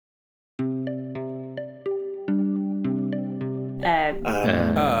My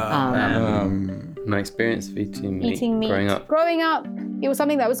experience of eating meat Growing up, it was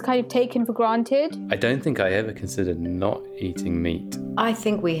something that was kind of taken for granted. I don't think I ever considered not eating meat. I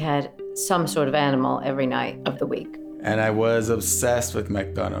think we had some sort of animal every night of the week. And I was obsessed with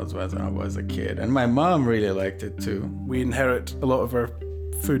McDonald's when I was a kid. And my mom really liked it too. We inherit a lot of our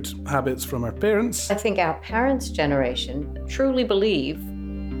food habits from our parents. I think our parents' generation truly believe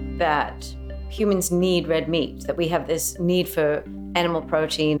that humans need red meat, that we have this need for animal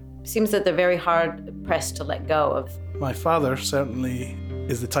protein. It seems that they're very hard pressed to let go of. My father certainly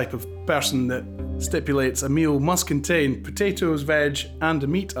is the type of person that stipulates a meal must contain potatoes, veg, and a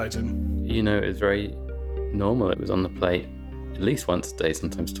meat item. You know, it was very normal. It was on the plate at least once a day,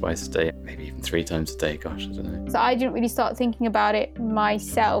 sometimes twice a day, maybe even 3 times a day. Gosh, I don't know. So I didn't really start thinking about it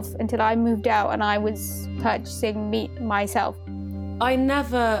myself until I moved out and I was purchasing meat myself. I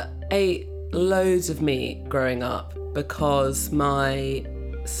never ate loads of meat growing up because my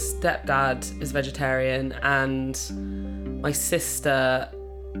stepdad is vegetarian and my sister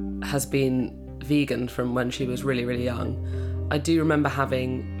has been vegan from when she was really, really young. I do remember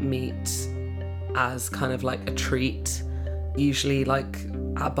having meat as kind of like a treat, usually like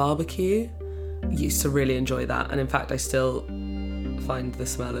at a barbecue. Used to really enjoy that, and in fact I still find the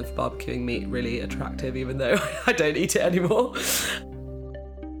smell of barbecuing meat really attractive even though I don't eat it anymore.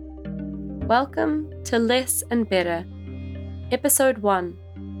 Welcome to Less and Better, Episode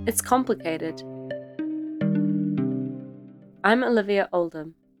 1, It's Complicated. I'm Olivia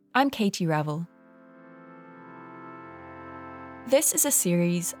Oldham. I'm Katie Ravel. This is a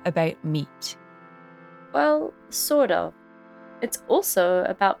series about meat. Well, sort of. It's also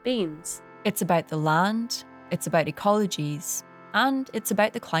about beans. It's about the land, it's about ecologies, and it's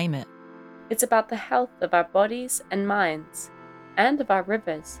about the climate. It's about the health of our bodies and minds, and of our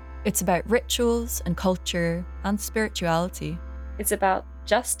rivers. It's about rituals and culture and spirituality. It's about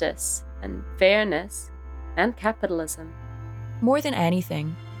justice and fairness and capitalism. More than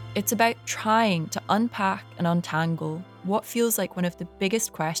anything, it's about trying to unpack and untangle what feels like one of the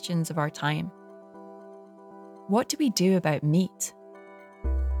biggest questions of our time. What do we do about meat?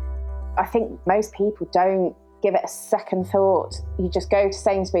 I think most people don't give it a second thought. You just go to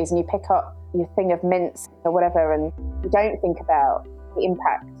Sainsbury's and you pick up your thing of mince or whatever, and you don't think about the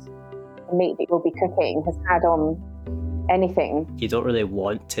impact the meat that you'll be cooking has had on anything. You don't really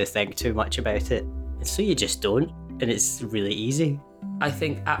want to think too much about it, so you just don't, and it's really easy. I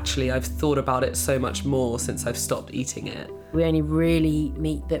think actually I've thought about it so much more since I've stopped eating it. We only really eat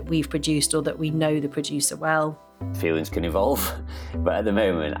meat that we've produced or that we know the producer well. Feelings can evolve, but at the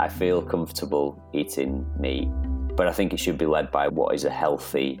moment I feel comfortable eating meat, but I think it should be led by what is a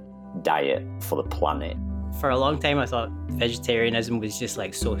healthy diet for the planet. For a long time I thought vegetarianism was just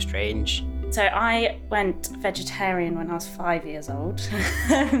like so strange. So I went vegetarian when I was 5 years old.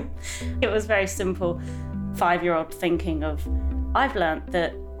 It was very simple 5-year-old thinking of, I've learnt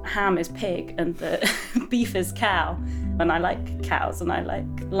that ham is pig and that beef is cow, and I like cows and I like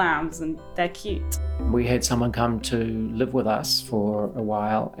lambs and they're cute. We had someone come to live with us for a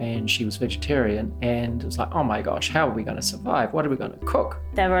while and she was vegetarian, and it was like, oh my gosh, how are we going to survive? What are we going to cook?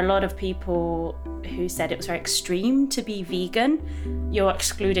 There were a lot of people who said it was very extreme to be vegan. You're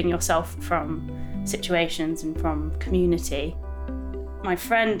excluding yourself from situations and from community. My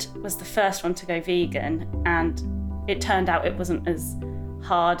friend was the first one to go vegan, and it turned out it wasn't as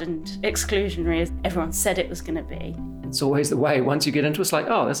hard and exclusionary as everyone said it was going to be. It's always the way. Once you get into it, it's like,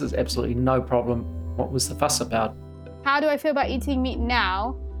 oh, this is absolutely no problem. What was the fuss about? How do I feel about eating meat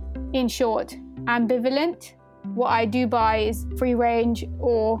now? In short, ambivalent. What I do buy is free range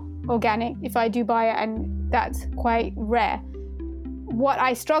or organic, if I do buy it, and that's quite rare. What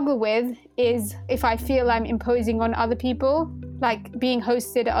I struggle with is if I feel I'm imposing on other people, like being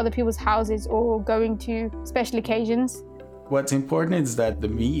hosted at other people's houses or going to special occasions. What's important is that the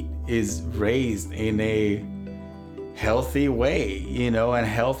meat is raised in a healthy way, and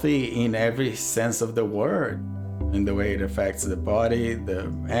healthy in every sense of the word, in the way it affects the body,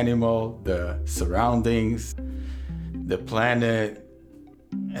 the animal, the surroundings, the planet,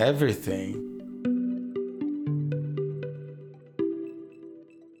 everything.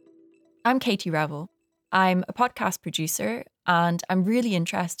 I'm Katie Ravel. I'm a podcast producer, and I'm really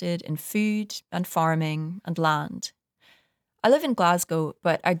interested in food and farming and land. I live in Glasgow,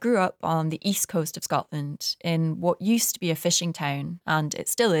 but I grew up on the east coast of Scotland in what used to be a fishing town, and it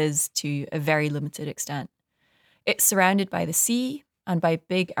still is to a very limited extent. It's surrounded by the sea and by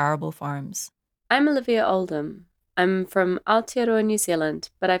big arable farms. I'm Olivia Oldham. I'm from Aotearoa, New Zealand,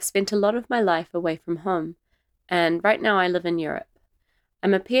 but I've spent a lot of my life away from home, and right now I live in Europe.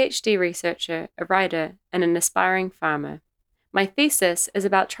 I'm a PhD researcher, a writer, and an aspiring farmer. My thesis is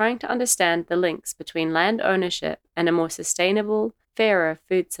about trying to understand the links between land ownership and a more sustainable, fairer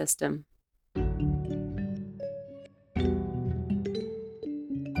food system.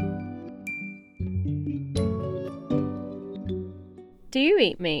 Do you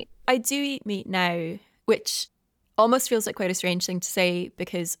eat meat? I do eat meat now, which almost feels like quite a strange thing to say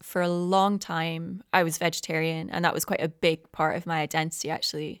because for a long time I was vegetarian and that was quite a big part of my identity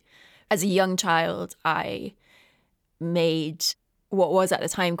actually. As a young child, I made what was at the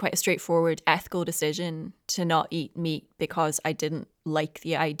time quite a straightforward ethical decision to not eat meat because I didn't like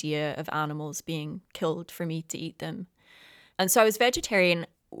the idea of animals being killed for me to eat them. And so I was vegetarian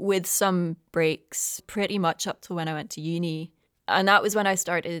with some breaks pretty much up to when I went to uni. And that was when I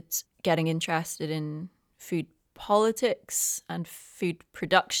started getting interested in food politics and food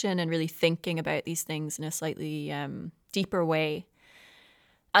production and really thinking about these things in a slightly deeper way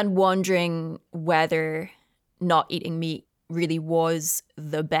and wondering whether not eating meat really was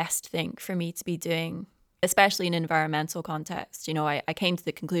the best thing for me to be doing, especially in an environmental context. You know, I came to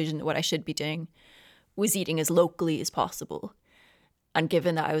the conclusion that what I should be doing was eating as locally as possible. And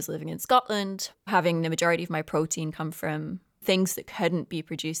given that I was living in Scotland, having the majority of my protein come from things that couldn't be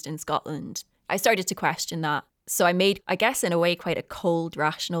produced in Scotland, I started to question that. So I made, I guess in a way, quite a cold,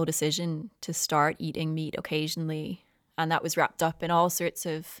 rational decision to start eating meat occasionally. And that was wrapped up in all sorts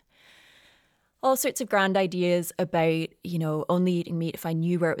of grand ideas about, you know, only eating meat if I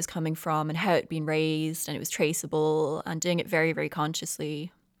knew where it was coming from and how it'd been raised and it was traceable and doing it very, very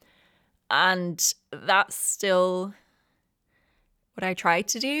consciously. And that's still what I try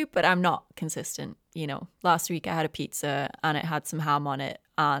to do, but I'm not consistent. You know, last week I had a pizza and it had some ham on it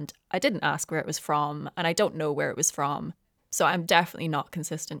and I didn't ask where it was from and I don't know where it was from. So I'm definitely not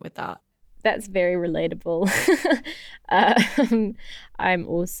consistent with that. That's very relatable. I'm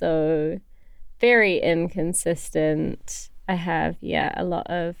also very inconsistent. I have, a lot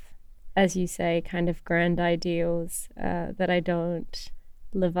of, as you say, kind of grand ideals that I don't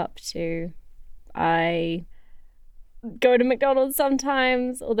live up to. I go to McDonald's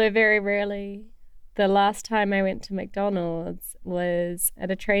sometimes, although very rarely. The last time I went to McDonald's was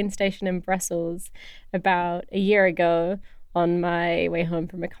at a train station in Brussels about a year ago on my way home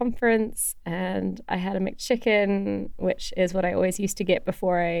from a conference, and I had a McChicken, which is what I always used to get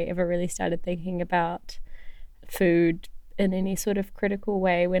before I ever really started thinking about food in any sort of critical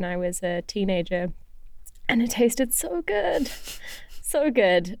way when I was a teenager. And it tasted so good. So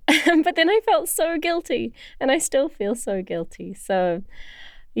good. But then I felt so guilty, and I still feel so guilty. So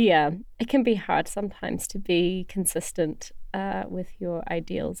yeah, it can be hard sometimes to be consistent with your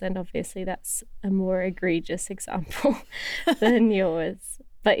ideals, and obviously that's a more egregious example than yours.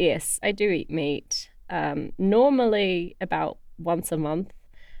 But yes, I do eat meat, normally about once a month,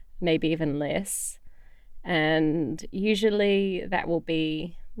 maybe even less, and usually that will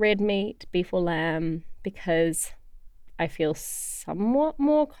be red meat, beef or lamb, because I feel somewhat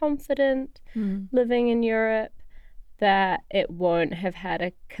more confident living in Europe that it won't have had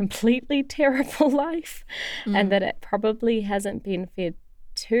a completely terrible life and that it probably hasn't been fed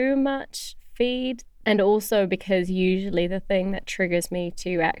too much feed. And also because usually the thing that triggers me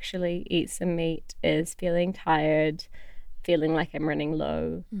to actually eat some meat is feeling tired, feeling like I'm running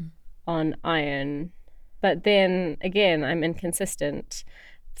low on iron. But then again, I'm inconsistent.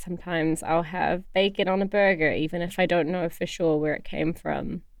 Sometimes I'll have bacon on a burger, even if I don't know for sure where it came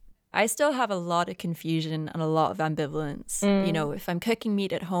from. I still have a lot of confusion and a lot of ambivalence. You know, if I'm cooking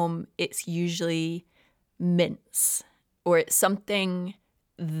meat at home, it's usually mince or it's something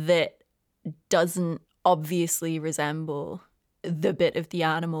that doesn't obviously resemble the bit of the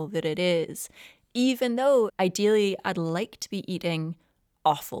animal that it is, even though ideally I'd like to be eating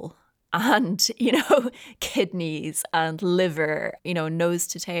offal and, you know, kidneys and liver, you know, nose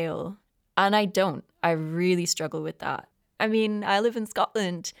to tail. And I don't. I really struggle with that. I mean, I live in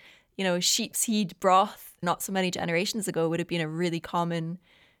Scotland. You know, sheep's head broth, not so many generations ago, would have been a really common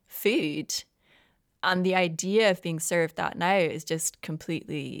food. And the idea of being served that now is just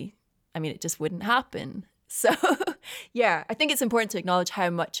completely, I mean, it just wouldn't happen. So, yeah, I think it's important to acknowledge how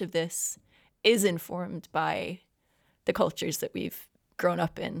much of this is informed by the cultures that we've grown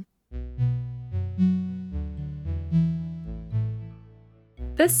up in.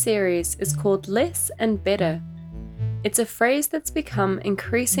 This series is called Less and Better. It's a phrase that's become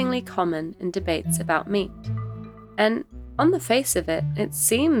increasingly common in debates about meat. And on the face of it, it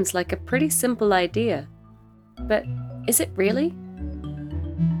seems like a pretty simple idea. But is it really?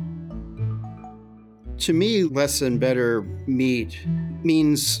 To me, less and better meat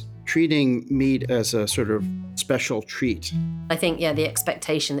means treating meat as a sort of special treat. I think, the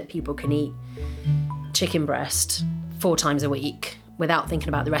expectation that people can eat chicken breast 4 times a week without thinking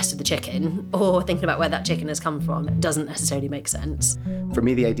about the rest of the chicken or thinking about where that chicken has come from, it doesn't necessarily make sense. For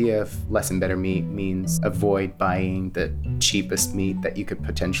me, the idea of less and better meat means avoid buying the cheapest meat that you could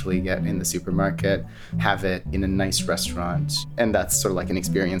potentially get in the supermarket, have it in a nice restaurant, and that's sort of like an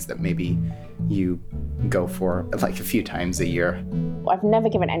experience that maybe you go for like a few times a year. I've never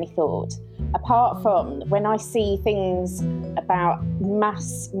given any thought, apart from when I see things about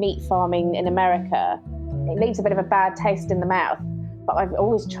mass meat farming in America, it leaves a bit of a bad taste in the mouth. But I've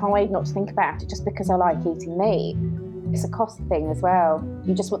always tried not to think about it just because I like eating meat. It's a cost thing as well.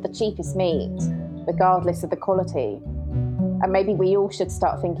 You just want the cheapest meat, regardless of the quality. And maybe we all should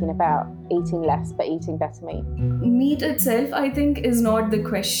start thinking about eating less but eating better meat. Meat itself, I think, is not the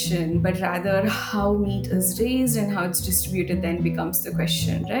question, but rather how meat is raised and how it's distributed then becomes the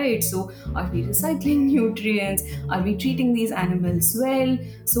question, right? So are we recycling nutrients? Are we treating these animals well?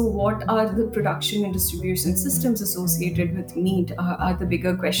 So what are the production and distribution systems associated with meat are the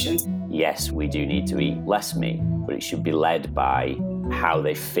bigger questions. Yes, we do need to eat less meat, but it should be led by how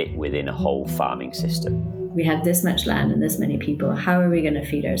they fit within a whole farming system. We have this much land and this many people. How are we going to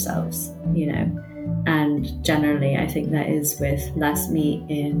feed ourselves, And generally, I think that is with less meat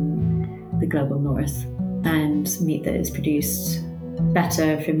in the global north. And meat that is produced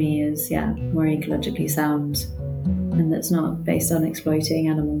better for me is, more ecologically sound. And that's not based on exploiting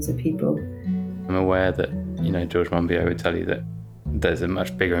animals or people. I'm aware that, George Monbiot would tell you that there's a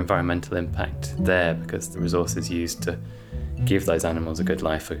much bigger environmental impact there because the resources used to give those animals a good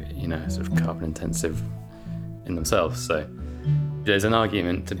life are, sort of carbon intensive in themselves. So there's an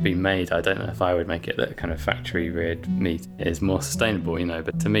argument to be made. I don't know if I would make it that kind of factory reared meat is more sustainable,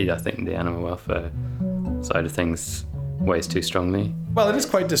 but to me I think the animal welfare side of things weighs too strongly. Well, it is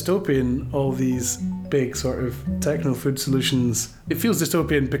quite dystopian, all these big sort of techno-food solutions. It feels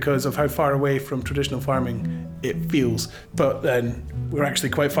dystopian because of how far away from traditional farming it feels, but then we're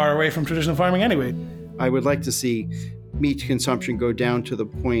actually quite far away from traditional farming anyway. I would like to see meat consumption go down to the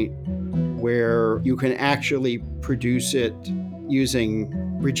point where you can actually produce it using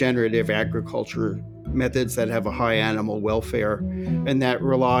regenerative agriculture methods that have a high animal welfare and that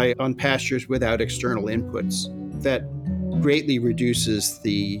rely on pastures without external inputs. That greatly reduces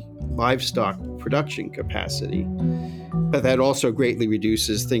the livestock production capacity, but that also greatly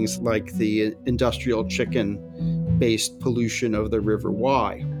reduces things like the industrial chicken-based pollution of the River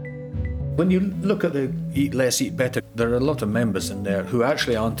Wye. When you look at the Eat Less, Eat Better, there are a lot of members in there who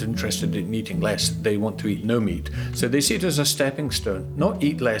actually aren't interested in eating less. They want to eat no meat. So they see it as a stepping stone, not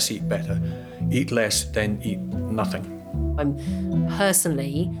eat less, eat better. Eat less, then eat nothing. I'm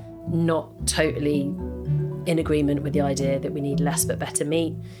personally not totally in agreement with the idea that we need less but better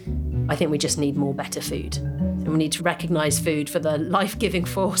meat. I think we just need more better food. And we need to recognise food for the life-giving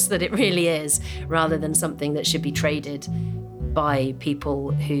force that it really is, rather than something that should be traded by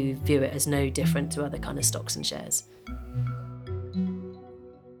people who view it as no different to other kind of stocks and shares.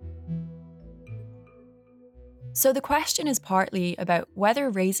 So the question is partly about whether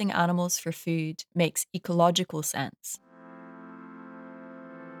raising animals for food makes ecological sense.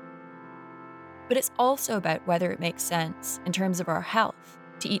 But it's also about whether it makes sense in terms of our health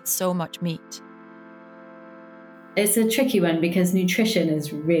to eat so much meat. It's a tricky one because nutrition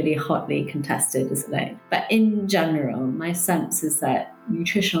is really hotly contested, isn't it? But in general, my sense is that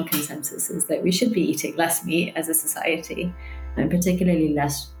nutritional consensus is that we should be eating less meat as a society, and particularly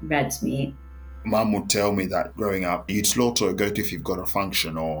less red meat. Mum would tell me that growing up, you'd slaughter a goat if you've got a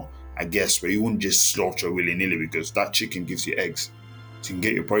function or a guest, but you wouldn't just slaughter willy-nilly because that chicken gives you eggs. So you can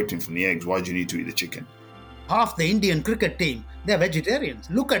get your protein from the eggs. Why do you need to eat the chicken? Half the Indian cricket team, they're vegetarians.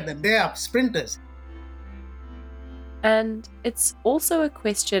 Look at them, they are sprinters. And it's also a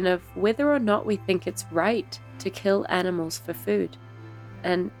question of whether or not we think it's right to kill animals for food.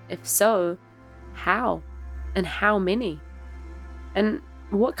 And if so, how? And how many? And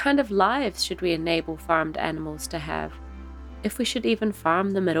what kind of lives should we enable farmed animals to have? If we should even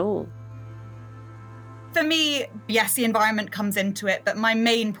farm them at all? For me, yes, the environment comes into it, but my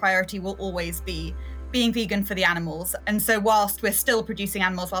main priority will always be being vegan for the animals. And so whilst we're still producing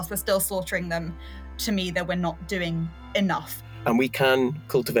animals, whilst we're still slaughtering them, to me that we're not doing enough. And we can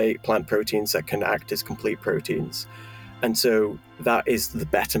cultivate plant proteins that can act as complete proteins. And so that is the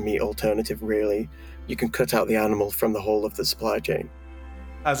better meat alternative, really. You can cut out the animal from the whole of the supply chain.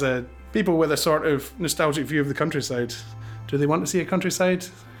 As a people with a sort of nostalgic view of the countryside, do they want to see a countryside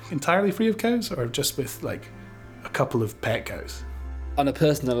entirely free of cows or just with like a couple of pet cows? On a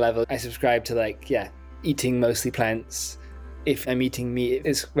personal level, I subscribe to eating mostly plants. If I'm eating meat,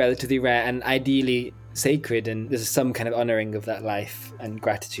 it's relatively rare and ideally sacred, and there's some kind of honouring of that life and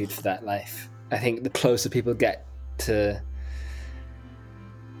gratitude for that life. I think the closer people get to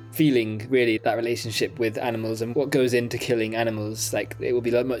feeling really that relationship with animals and what goes into killing animals. Like, it will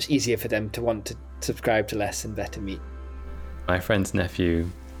be much easier for them to want to subscribe to less and better meat. My friend's nephew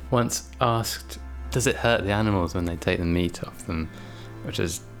once asked, does it hurt the animals when they take the meat off them? Which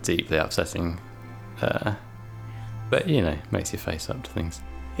is deeply upsetting. But, you know, makes you face up to things.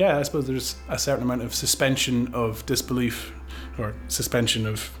 Yeah, I suppose there's a certain amount of suspension of disbelief or suspension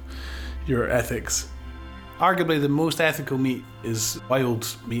of your ethics. Arguably the most ethical meat is wild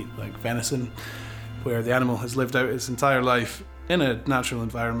meat like venison, where the animal has lived out its entire life in a natural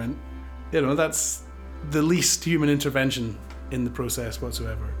environment. You know, that's the least human intervention in the process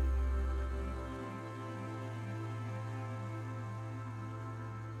whatsoever.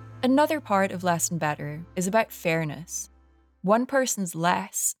 Another part of Less and Better is about fairness. One person's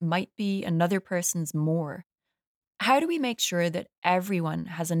less might be another person's more. How do we make sure that everyone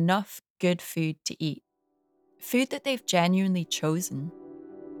has enough good food to eat? Food that they've genuinely chosen?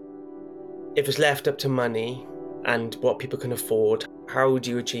 If it's left up to money and what people can afford, how do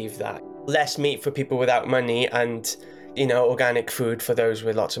you achieve that? Less meat for people without money and, organic food for those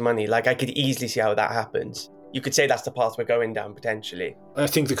with lots of money. Like, I could easily see how that happens. You could say that's the path we're going down, potentially. I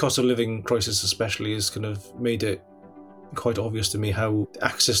think the cost of living crisis especially has kind of made it quite obvious to me how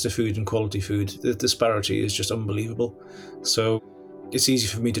access to food and quality food, the disparity is just unbelievable. So it's easy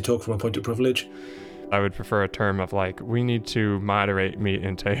for me to talk from a point of privilege. I would prefer a term of we need to moderate meat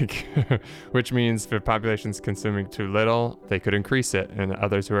intake, which means if a population's consuming too little, they could increase it, and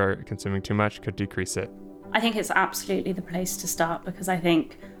others who are consuming too much could decrease it. I think it's absolutely the place to start, because I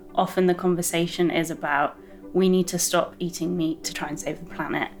think often the conversation is about we need to stop eating meat to try and save the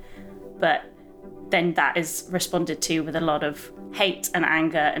planet. But then that is responded to with a lot of hate and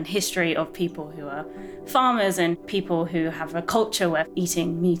anger and history of people who are farmers and people who have a culture where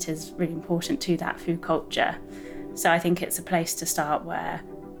eating meat is really important to that food culture. So I think it's a place to start where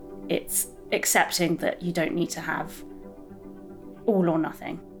it's accepting that you don't need to have all or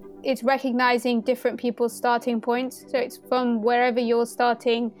nothing. It's recognizing different people's starting points. So it's from wherever you're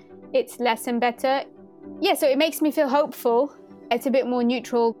starting, it's less and better. Yeah, so it makes me feel hopeful. It's a bit more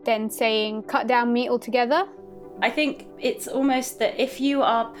neutral than saying cut down meat altogether. I think it's almost that if you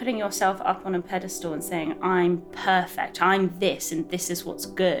are putting yourself up on a pedestal and saying, I'm perfect, I'm this, and this is what's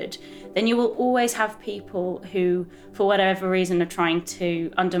good, then you will always have people who, for whatever reason, are trying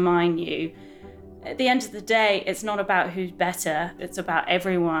to undermine you. At the end of the day, it's not about who's better, it's about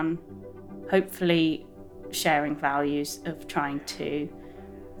everyone hopefully sharing values of trying to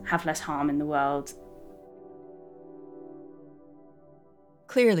have less harm in the world.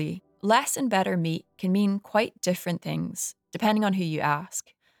 Clearly, less and better meat can mean quite different things, depending on who you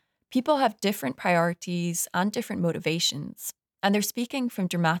ask. People have different priorities and different motivations, and they're speaking from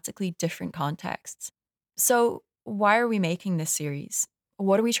dramatically different contexts. So, why are we making this series?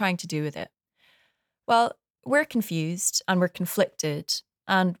 What are we trying to do with it? Well, we're confused and we're conflicted,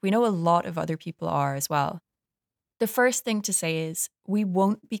 and we know a lot of other people are as well. The first thing to say is we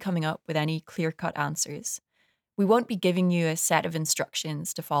won't be coming up with any clear-cut answers. We won't be giving you a set of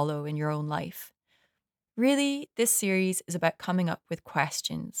instructions to follow in your own life. Really, this series is about coming up with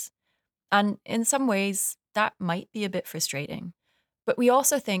questions. And in some ways, that might be a bit frustrating. But we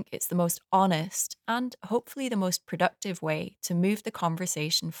also think it's the most honest and hopefully the most productive way to move the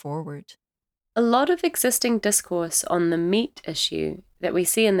conversation forward. A lot of existing discourse on the meat issue that we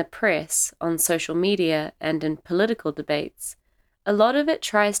see in the press, on social media, and in political debates, a lot of it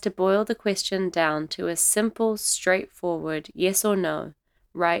tries to boil the question down to a simple, straightforward yes or no,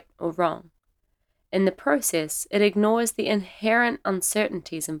 right or wrong. In the process, it ignores the inherent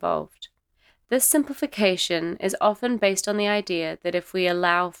uncertainties involved. This simplification is often based on the idea that if we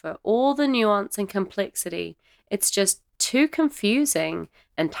allow for all the nuance and complexity, it's just too confusing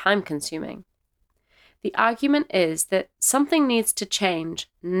and time-consuming. The argument is that something needs to change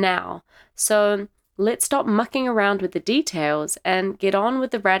now, so let's stop mucking around with the details and get on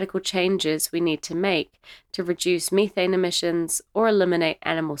with the radical changes we need to make to reduce methane emissions or eliminate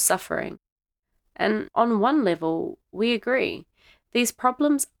animal suffering. And on one level, we agree. These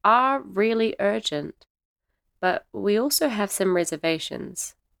problems are really urgent, but we also have some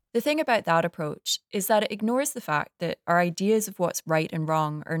reservations. The thing about that approach is that it ignores the fact that our ideas of what's right and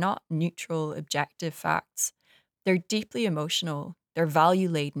wrong are not neutral, objective facts. They're deeply emotional, they're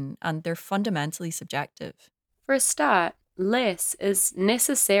value-laden, and they're fundamentally subjective. For a start, less is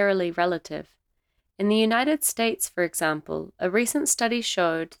necessarily relative. In the United States, for example, a recent study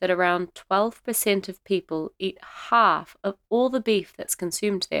showed that around 12% of people eat half of all the beef that's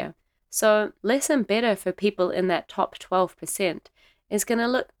consumed there. So less and better for people in that top 12% is going to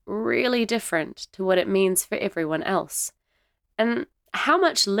look really different to what it means for everyone else. And how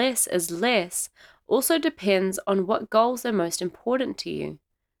much less is less also depends on what goals are most important to you,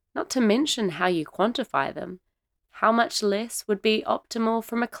 not to mention how you quantify them. How much less would be optimal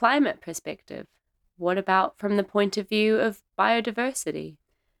from a climate perspective? What about from the point of view of biodiversity?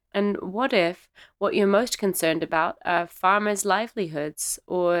 And what if what you're most concerned about are farmers' livelihoods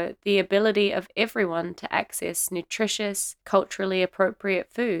or the ability of everyone to access nutritious, culturally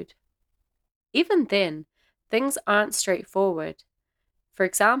appropriate food? Even then, things aren't straightforward. For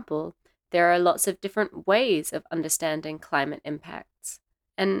example, there are lots of different ways of understanding climate impacts.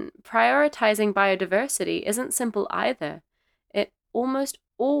 And prioritizing biodiversity isn't simple either. It almost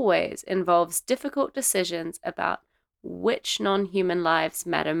always involves difficult decisions about which non-human lives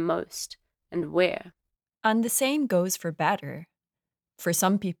matter most and where. And the same goes for better. For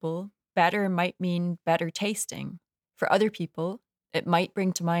some people, better might mean better tasting. For other people, it might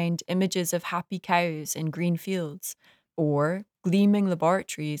bring to mind images of happy cows in green fields, or gleaming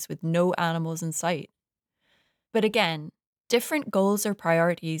laboratories with no animals in sight. But again, different goals or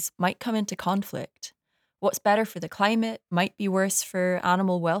priorities might come into conflict. What's better for the climate might be worse for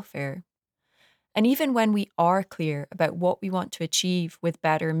animal welfare. And even when we are clear about what we want to achieve with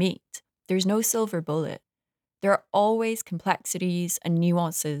better meat, there's no silver bullet. There are always complexities and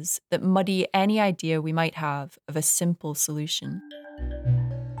nuances that muddy any idea we might have of a simple solution.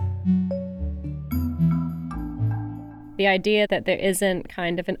 The idea that there isn't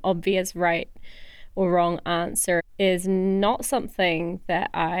kind of an obvious right or wrong answer is not something that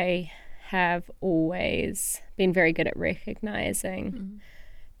I have always been very good at recognizing. Mm-hmm.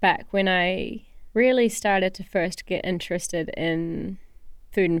 Back when I really started to first get interested in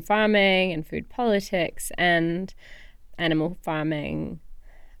food and farming and food politics and animal farming,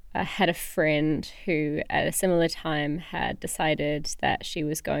 I had a friend who at a similar time had decided that she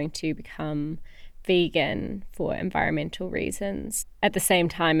was going to become vegan for environmental reasons, at the same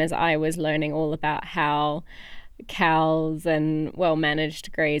time as I was learning all about how cows and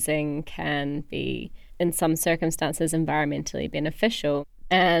well-managed grazing can be, in some circumstances, environmentally beneficial.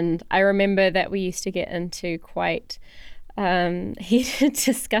 And I remember that we used to get into quite heated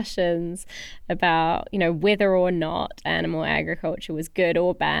discussions about, whether or not animal agriculture was good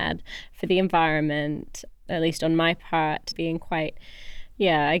or bad for the environment, at least on my part, being quite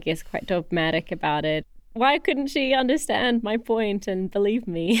dogmatic about it. Why couldn't she understand my point and believe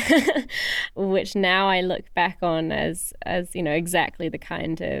me? Which now I look back on as exactly the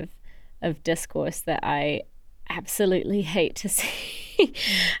kind of discourse that I absolutely hate to see.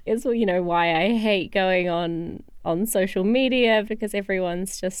 It's why I hate going on social media, because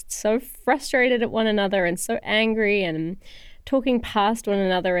everyone's just so frustrated at one another and so angry and talking past one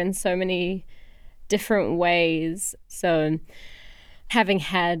another in so many different ways. So having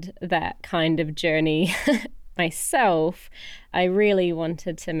had that kind of journey myself, I really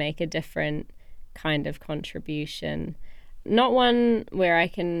wanted to make a different kind of contribution. Not one where I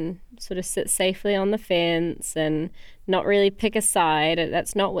can sort of sit safely on the fence and not really pick a side.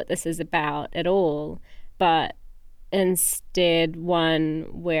 That's not what this is about at all. But instead one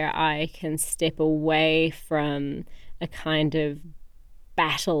where I can step away from a kind of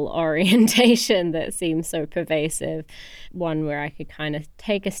battle orientation that seems so pervasive. One where I could kind of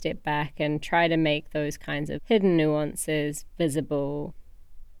take a step back and try to make those kinds of hidden nuances visible.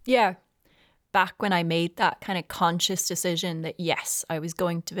 Yeah. Back when I made that kind of conscious decision that, yes, I was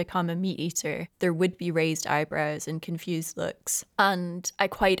going to become a meat eater, there would be raised eyebrows and confused looks. And I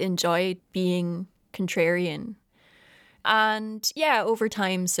quite enjoyed being contrarian. And yeah, over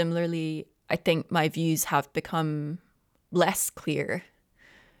time, similarly, I think my views have become less clear.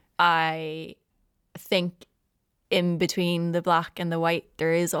 I think in between the black and the white,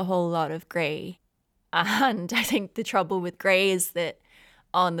 there is a whole lot of grey. And I think the trouble with grey is that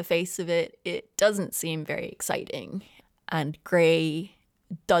on the face of it, it doesn't seem very exciting. And grey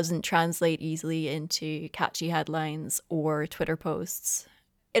doesn't translate easily into catchy headlines or Twitter posts.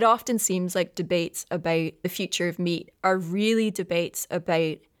 It often seems like debates about the future of meat are really debates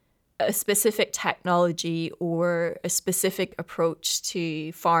about a specific technology or a specific approach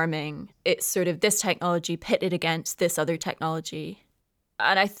to farming. It's sort of this technology pitted against this other technology.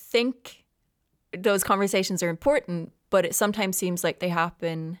 And I think those conversations are important, but it sometimes seems like they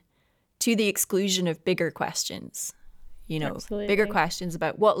happen to the exclusion of bigger questions, Absolutely. Bigger questions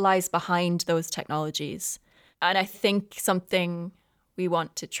about what lies behind those technologies. And I think something we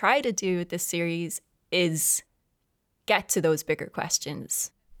want to try to do with this series is get to those bigger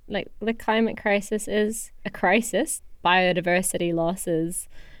questions. Like, the climate crisis is a crisis. Biodiversity loss is,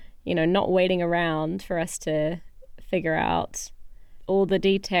 not waiting around for us to figure out all the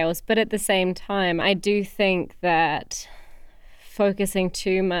details. But at the same time, I do think that focusing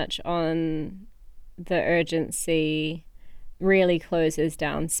too much on the urgency really closes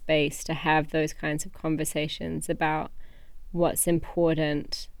down space to have those kinds of conversations about what's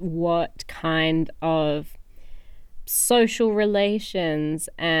important, what kind of social relations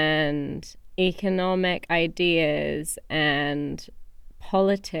and economic ideas and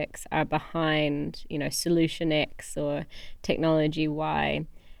politics are behind, solution X or technology Y,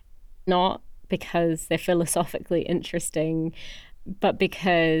 not because they're philosophically interesting, but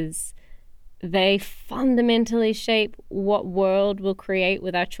because they fundamentally shape what world we'll create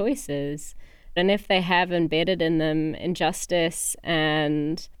with our choices. And if they have embedded in them injustice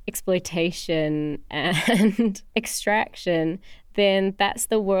and exploitation and extraction, then that's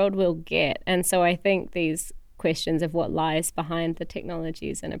the world we'll get. And so I think these questions of what lies behind the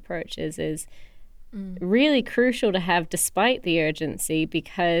technologies and approaches is really crucial to have despite the urgency,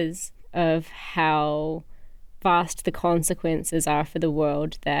 because of how vast the consequences are for the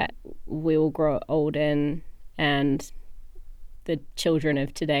world that we will grow old in and the children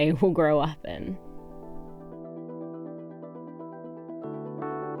of today will grow up in.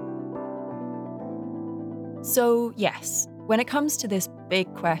 So, yes, when it comes to this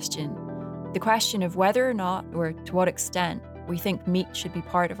big question, the question of whether or not, or to what extent, we think meat should be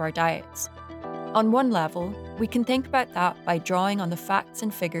part of our diets, on one level, we can think about that by drawing on the facts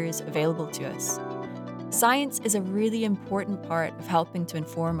and figures available to us. Science is a really important part of helping to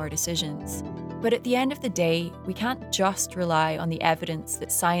inform our decisions. But at the end of the day, we can't just rely on the evidence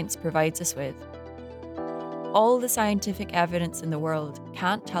that science provides us with. All the scientific evidence in the world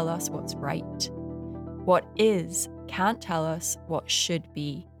can't tell us what's right. What is can't tell us what should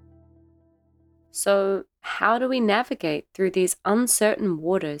be. So, how do we navigate through these uncertain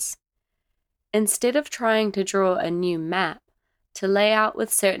waters? Instead of trying to draw a new map, to lay out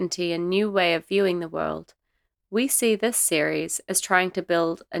with certainty a new way of viewing the world, we see this series as trying to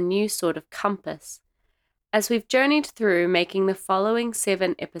build a new sort of compass. As we've journeyed through making the following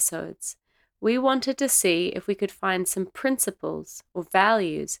 7 episodes, we wanted to see if we could find some principles or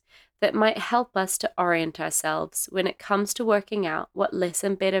values that might help us to orient ourselves when it comes to working out what less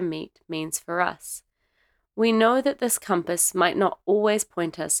and better meat means for us. We know that this compass might not always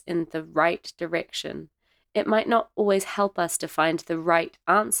point us in the right direction. It might not always help us to find the right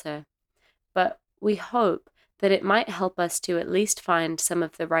answer, but we hope that it might help us to at least find some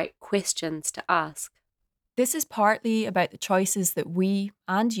of the right questions to ask. This is partly about the choices that we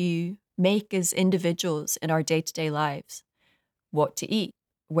and you make as individuals in our day-to-day lives. What to eat,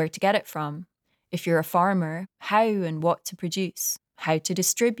 where to get it from, if you're a farmer, how and what to produce, how to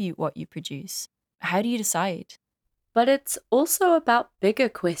distribute what you produce. How do you decide? But it's also about bigger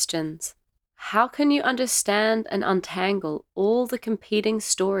questions. How can you understand and untangle all the competing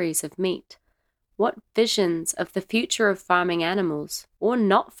stories of meat? What visions of the future of farming animals, or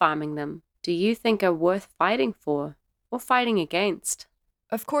not farming them, do you think are worth fighting for or fighting against?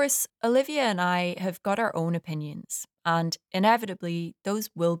 Of course, Olivia and I have got our own opinions, and inevitably those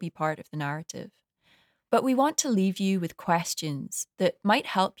will be part of the narrative. But we want to leave you with questions that might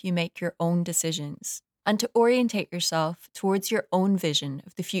help you make your own decisions and to orientate yourself towards your own vision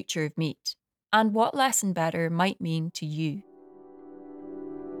of the future of meat and what less and better might mean to you.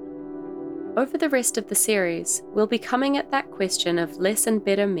 Over the rest of the series, we'll be coming at that question of less and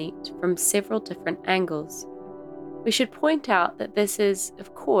better meat from several different angles. We should point out that this is,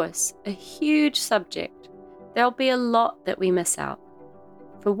 of course, a huge subject. There'll be a lot that we miss out.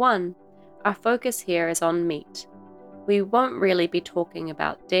 For one, our focus here is on meat. We won't really be talking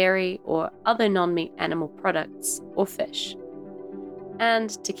about dairy or other non-meat animal products or fish. And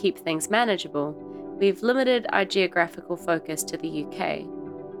to keep things manageable, we've limited our geographical focus to the UK,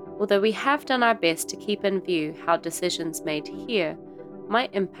 although we have done our best to keep in view how decisions made here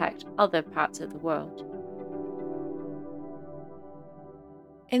might impact other parts of the world.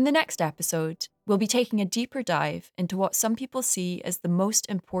 In the next episode, we'll be taking a deeper dive into what some people see as the most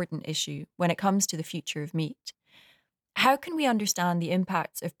important issue when it comes to the future of meat. How can we understand the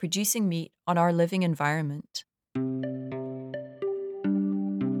impacts of producing meat on our living environment?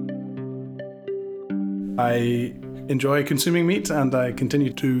 I enjoy consuming meat, and I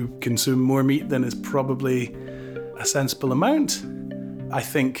continue to consume more meat than is probably a sensible amount. I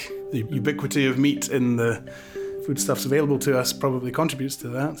think the ubiquity of meat in the foodstuffs available to us probably contributes to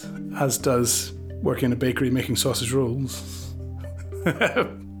that, as does working in a bakery making sausage rolls.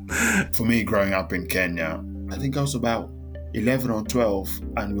 For me, growing up in Kenya, I think I was about 11 or 12,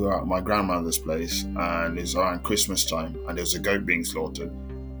 and we were at my grandmother's place, and it was around Christmas time, and there was a goat being slaughtered,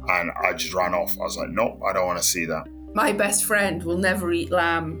 and I just ran off. I was like, nope, I don't want to see that. My best friend will never eat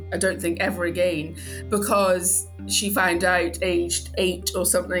lamb, I don't think ever again, because she found out aged 8 or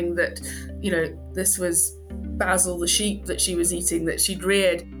something that, this was Basil the sheep that she was eating, that she'd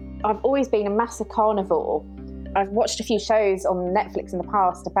reared. I've always been a massive carnivore. I've watched a few shows on Netflix in the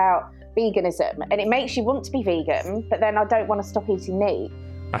past about veganism, and it makes you want to be vegan, but then I don't want to stop eating meat.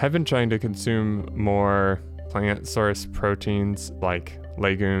 I have been trying to consume more plant source proteins like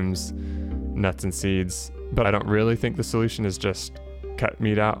legumes, nuts and seeds, but I don't really think the solution is just cut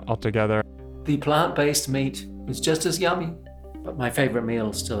meat out altogether. The plant-based meat is just as yummy, but my favourite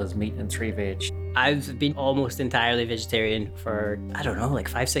meal still is meat and 3 veg. I've been almost entirely vegetarian for,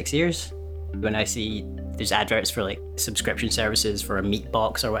 5-6 years. When I see there's adverts for subscription services for a meat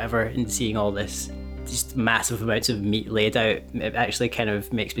box or whatever, and seeing all this just massive amounts of meat laid out, it actually kind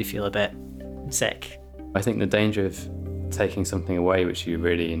of makes me feel a bit sick. I think the danger of taking something away which you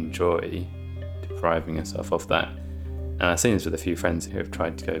really enjoy, depriving yourself of that, and I've seen this with a few friends who have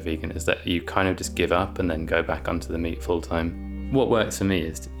tried to go vegan, is that you kind of just give up and then go back onto the meat full time. What works for me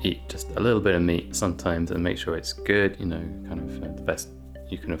is to eat just a little bit of meat sometimes and make sure it's good, the best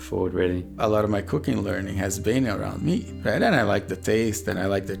you can afford, really. A lot of my cooking learning has been around meat, right? And I like the taste and I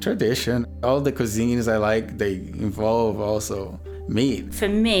like the tradition. All the cuisines I like, they involve also meat. For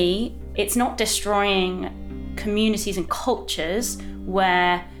me, it's not destroying communities and cultures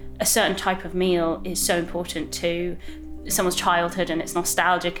where a certain type of meal is so important to someone's childhood and it's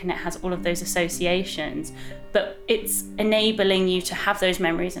nostalgic and it has all of those associations, but it's enabling you to have those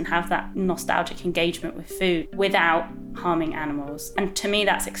memories and have that nostalgic engagement with food without harming animals. And to me,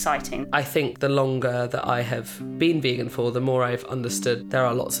 that's exciting. I think the longer that I have been vegan for, the more I've understood there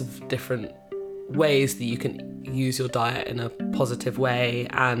are lots of different ways that you can use your diet in a positive way,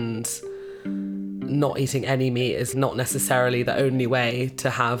 and not eating any meat is not necessarily the only way to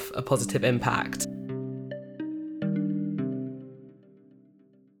have a positive impact.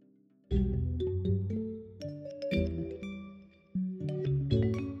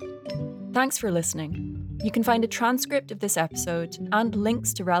 Thanks for listening. You can find a transcript of this episode and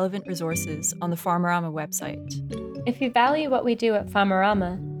links to relevant resources on the Farmerama website. If you value what we do at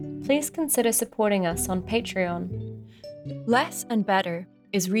Farmerama, please consider supporting us on Patreon. Less and Better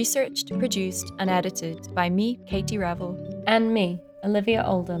is researched, produced, and edited by me, Katie Revel. And me, Olivia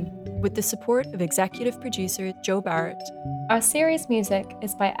Oldham. With the support of executive producer Joe Barrett. Our series music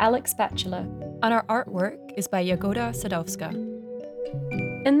is by Alex Batchelor. And our artwork is by Jagoda Sadowska.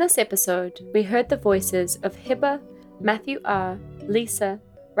 In this episode, we heard the voices of Hibba, Matthew R., Lisa,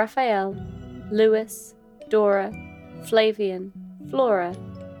 Raphael, Lewis, Dora, Flavian, Flora,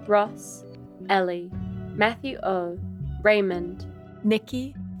 Ross, Ellie, Matthew O., Raymond,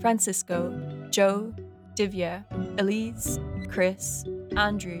 Nikki, Francisco, Joe, Divya, Elise, Chris,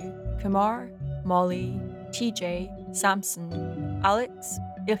 Andrew, Kumar, Molly, TJ, Samson, Alex,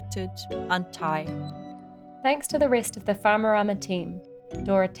 Irtud, and Ty. Thanks to the rest of the Farmerama team,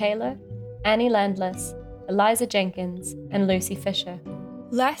 Dora Taylor, Annie Landless, Eliza Jenkins, and Lucy Fisher.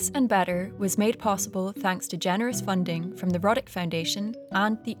 Less and Better was made possible thanks to generous funding from the Roddick Foundation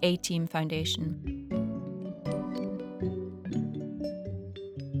and the A-Team Foundation.